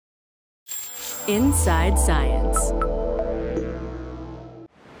Inside Science.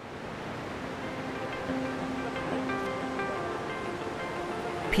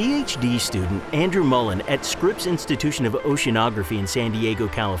 Ph.D. student Andrew Mullen at Scripps Institution of Oceanography in San Diego,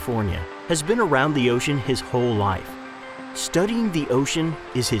 California, has been around the ocean his whole life. Studying the ocean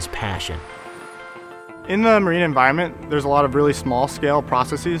is his passion. In the marine environment, there's a lot of really small-scale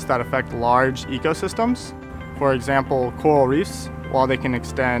processes that affect large ecosystems. For example, coral reefs, while they can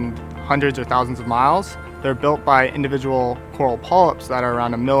extend hundreds or thousands of miles, they're built by individual coral polyps that are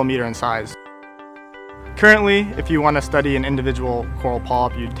around a millimeter in size. Currently, if you want to study an individual coral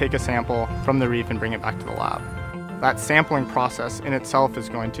polyp, you'd take a sample from the reef and bring it back to the lab. That sampling process in itself is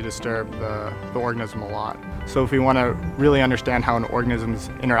going to disturb the organism a lot. So if we want to really understand how an organism is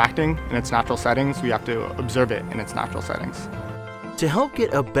interacting in its natural settings, we have to observe it in its natural settings. To help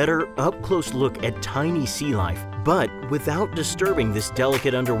get a better up-close look at tiny sea life, but without disturbing this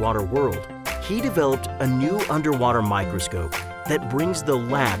delicate underwater world, he developed a new underwater microscope that brings the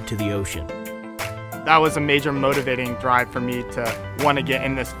lab to the ocean. That was a major motivating drive for me to want to get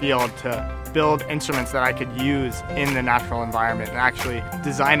in this field, to build instruments that I could use in the natural environment and actually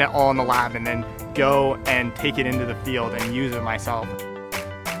design it all in the lab and then go and take it into the field and use it myself.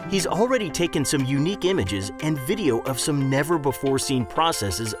 He's already taken some unique images and video of some never-before-seen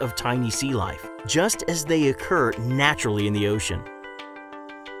processes of tiny sea life, just as they occur naturally in the ocean.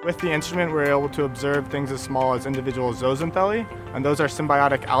 With the instrument, we're able to observe things as small as individual zooxanthellae, and those are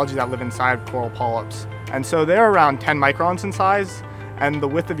symbiotic algae that live inside coral polyps. And so they're around 10 microns in size, and the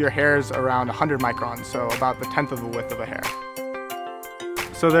width of your hair is around 100 microns, so about the 10th of the width of a hair.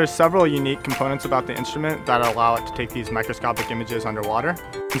 So there's several unique components about the instrument that allow it to take these microscopic images underwater.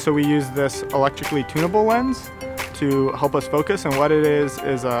 And so we use this electrically tunable lens to help us focus, and what it is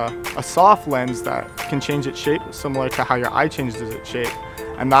a soft lens that can change its shape, similar to how your eye changes its shape.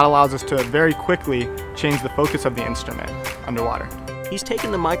 And that allows us to very quickly change the focus of the instrument underwater. He's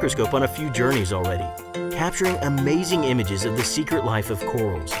taken the microscope on a few journeys already, capturing amazing images of the secret life of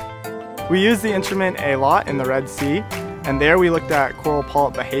corals. We use the instrument a lot in the Red Sea, and there we looked at coral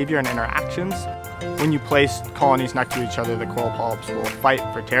polyp behavior and interactions. When you place colonies next to each other, the coral polyps will fight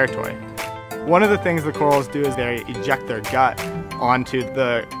for territory. One of the things the corals do is they eject their gut onto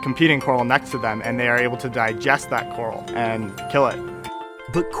the competing coral next to them, and they are able to digest that coral and kill it.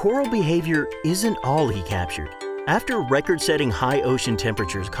 But coral behavior isn't all he captured. After record-setting high ocean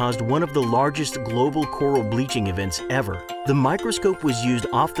temperatures caused one of the largest global coral bleaching events ever, the microscope was used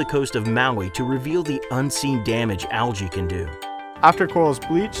off the coast of Maui to reveal the unseen damage algae can do. After corals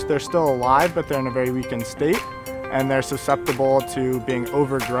bleach, they're still alive, but they're in a very weakened state, and they're susceptible to being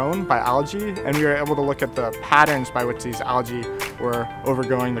overgrown by algae, and we were able to look at the patterns by which these algae were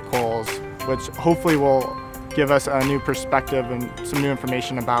overgrowing the corals, which hopefully will give us a new perspective and some new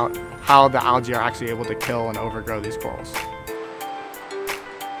information about how the algae are actually able to kill and overgrow these corals.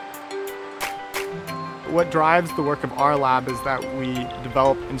 What drives the work of our lab is that we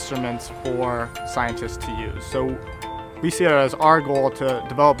develop instruments for scientists to use. So we see it as our goal to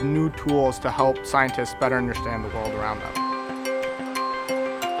develop new tools to help scientists better understand the world around them.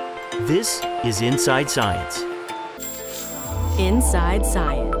 This is Inside Science. Inside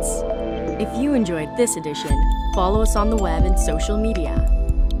Science. If you enjoyed this edition, follow us on the web and social media.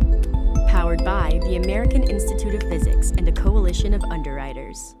 Powered by the American Institute of Physics and a coalition of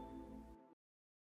underwriters.